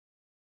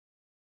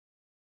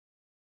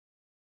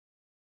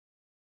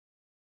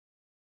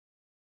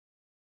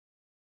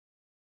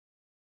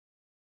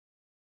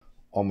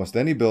Almost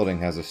any building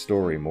has a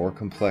story more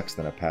complex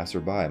than a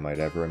passerby might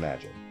ever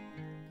imagine.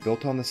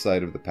 Built on the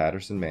site of the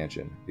Patterson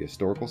Mansion, the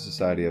Historical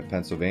Society of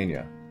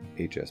Pennsylvania,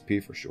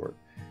 HSP for short,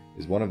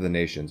 is one of the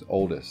nation's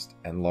oldest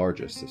and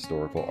largest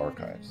historical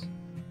archives.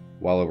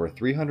 While over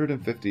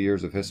 350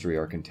 years of history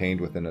are contained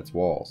within its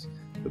walls,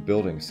 the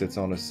building sits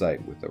on a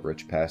site with a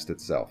rich past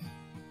itself.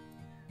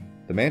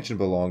 The mansion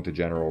belonged to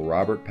General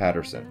Robert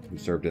Patterson, who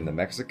served in the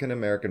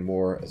Mexican-American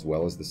War as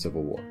well as the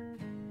Civil War.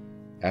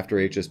 After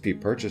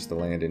HSP purchased the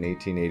land in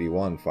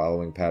 1881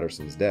 following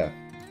Patterson's death,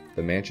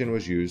 the mansion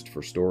was used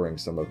for storing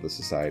some of the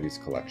Society's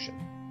collection.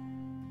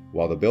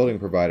 While the building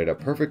provided a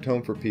perfect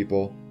home for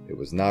people, it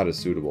was not as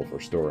suitable for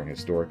storing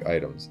historic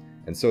items,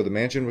 and so the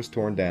mansion was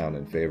torn down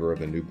in favor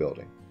of a new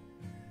building.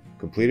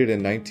 Completed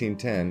in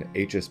 1910,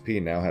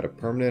 HSP now had a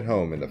permanent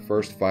home in the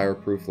first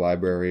fireproof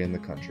library in the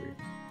country.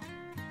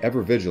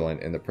 Ever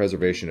vigilant in the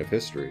preservation of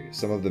history,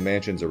 some of the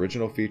mansion's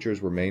original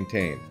features were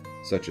maintained,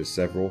 such as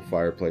several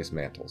fireplace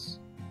mantels.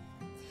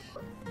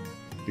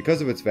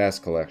 Because of its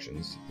vast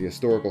collections, the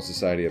Historical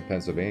Society of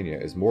Pennsylvania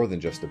is more than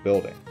just a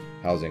building,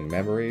 housing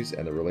memories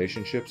and the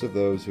relationships of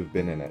those who've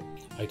been in it.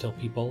 I tell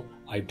people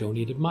I've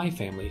donated my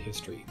family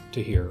history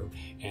to here,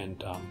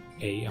 and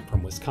A, I'm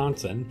from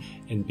Wisconsin,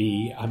 and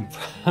B, I'm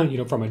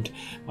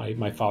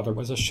my father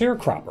was a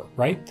sharecropper,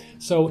 right?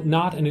 So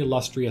not an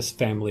illustrious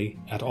family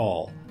at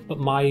all, but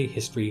my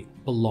history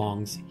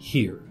belongs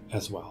here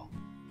as well.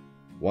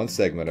 One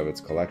segment of its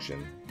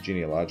collection,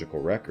 Genealogical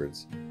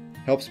Records,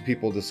 helps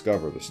people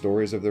discover the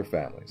stories of their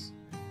families.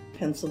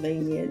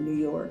 Pennsylvania, New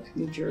York,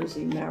 New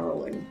Jersey,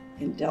 Maryland,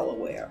 and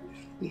Delaware.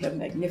 We have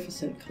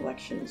magnificent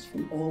collections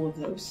from all of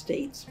those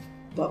states,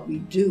 but we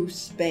do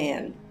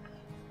span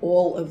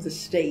all of the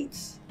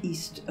states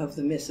east of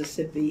the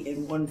Mississippi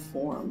in one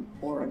form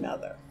or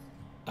another.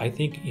 I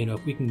think,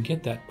 if we can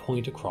get that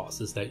point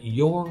across, is that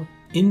your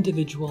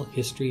individual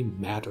history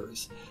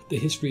matters. The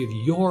history of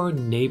your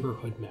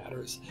neighborhood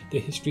matters. The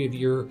history of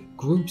your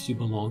groups you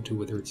belong to,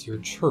 whether it's your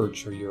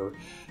church or your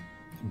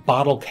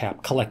bottle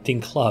cap collecting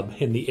club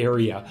in the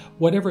area,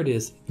 whatever it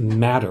is,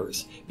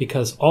 matters,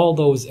 because all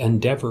those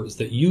endeavors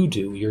that you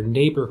do, your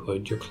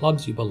neighborhood, your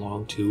clubs you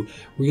belong to,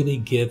 really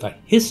give a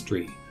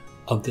history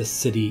of this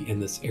city in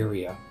this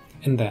area,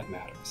 and that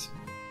matters.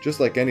 Just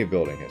like any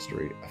building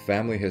history, a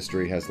family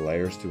history has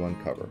layers to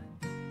uncover.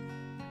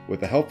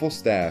 With a helpful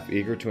staff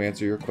eager to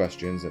answer your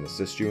questions and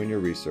assist you in your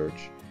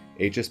research,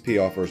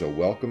 HSP offers a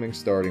welcoming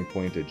starting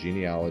point to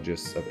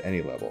genealogists of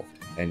any level,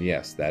 and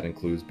yes, that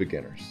includes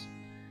beginners.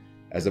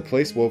 As a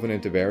place woven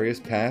into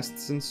various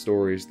pasts and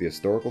stories, the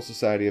Historical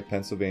Society of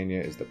Pennsylvania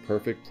is the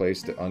perfect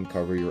place to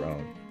uncover your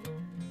own.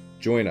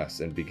 Join us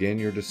and begin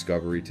your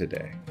discovery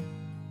today.